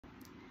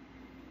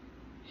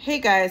Hey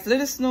guys,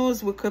 latest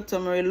news with Crypto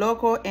Marie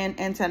local and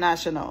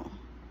international.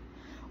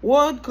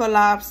 World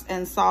collapse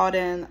in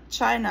southern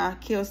China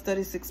kills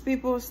 36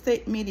 people,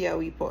 state media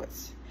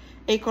reports.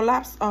 A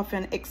collapse of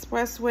an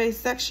expressway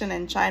section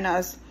in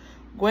China's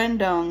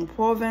Guangdong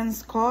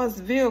province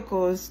caused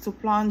vehicles to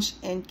plunge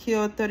and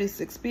kill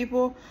 36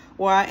 people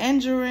while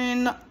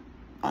injuring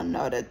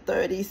another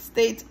 30,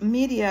 state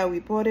media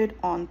reported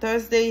on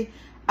Thursday,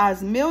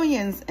 as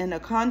millions in the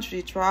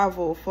country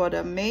travel for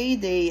the May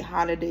Day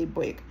holiday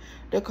break.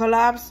 The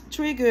collapse,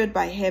 triggered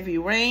by heavy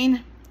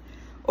rain,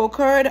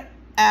 occurred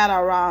at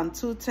around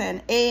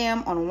 2:10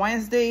 a.m. on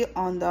Wednesday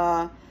on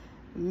the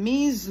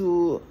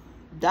Mizu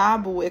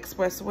Dabu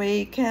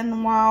Expressway,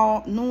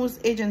 Kenhua news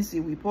agency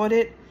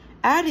reported,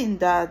 adding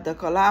that the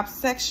collapsed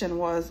section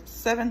was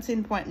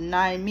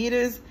 17.9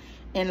 meters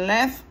in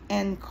length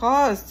and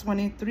caused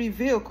 23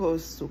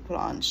 vehicles to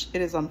plunge.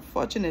 It is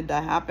unfortunate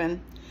that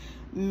happened.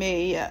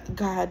 May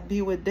God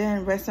be with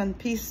them. Rest in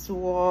peace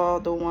to all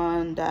the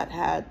one that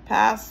had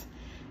passed,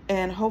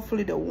 and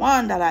hopefully the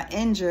one that are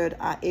injured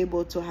are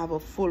able to have a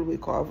full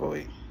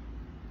recovery.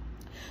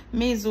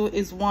 Mizu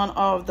is one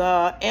of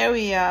the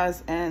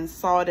areas in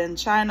southern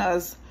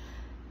China's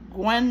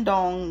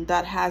Guangdong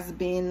that has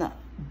been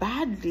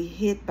badly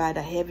hit by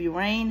the heavy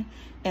rain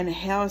and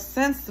hail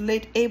since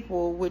late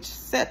April, which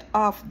set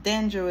off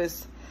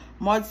dangerous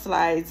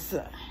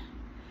mudslides,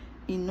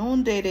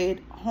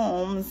 inundated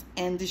homes,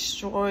 and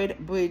destroyed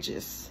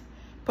bridges.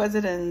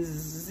 President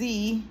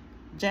Xi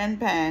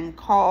Jinping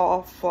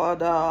called for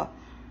the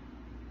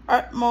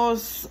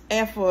utmost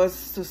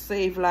efforts to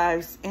save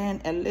lives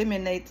and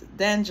eliminate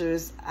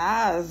dangers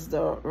as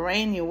the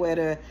rainy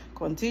weather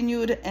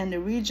continued in the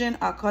region,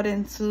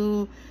 according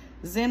to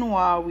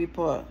Xinhua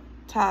report.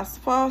 Task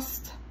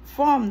force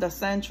from the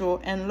central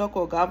and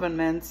local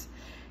governments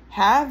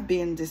have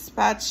been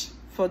dispatched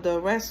for the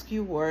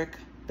rescue work,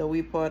 the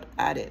report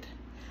added.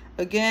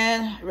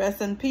 Again,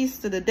 rest in peace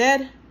to the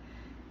dead.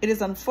 It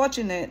is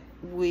unfortunate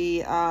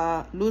we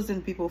are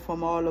losing people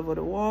from all over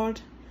the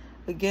world.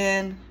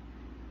 Again,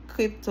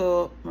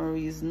 Crypto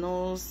Marie's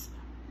news,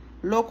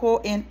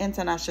 local and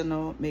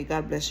international. May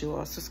God bless you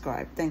all.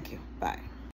 Subscribe. Thank you. Bye.